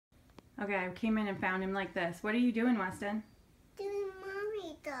Okay, I came in and found him like this. What are you doing, Weston? Doing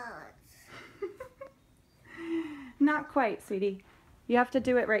mommy dots. Not quite, sweetie. You have to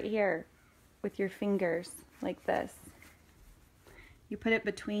do it right here with your fingers, like this. You put it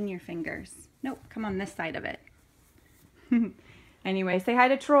between your fingers. Nope, come on this side of it. Anyway, say hi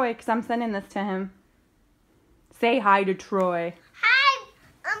to Troy, because I'm sending this to him. Say hi to Troy. Hi,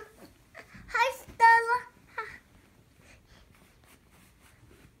 hi Stella.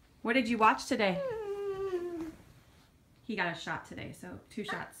 What did you watch today? He got a shot today, so 2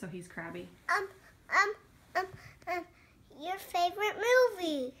 shots, so he's crabby. Your favorite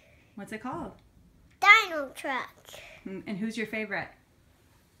movie? What's it called? Dino Truck. And who's your favorite?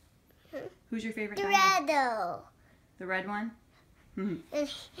 Who's your favorite? Dorado. The red one? And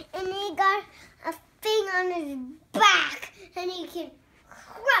he got a thing on his back, and he can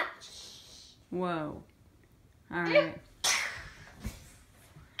crunch. Whoa. All right.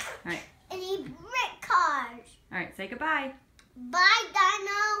 All right. And he brick cars. All right, say goodbye. Bye,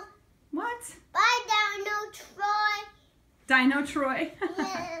 Dino. What? Bye, Dino Troy. Dino Troy.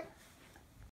 Yeah.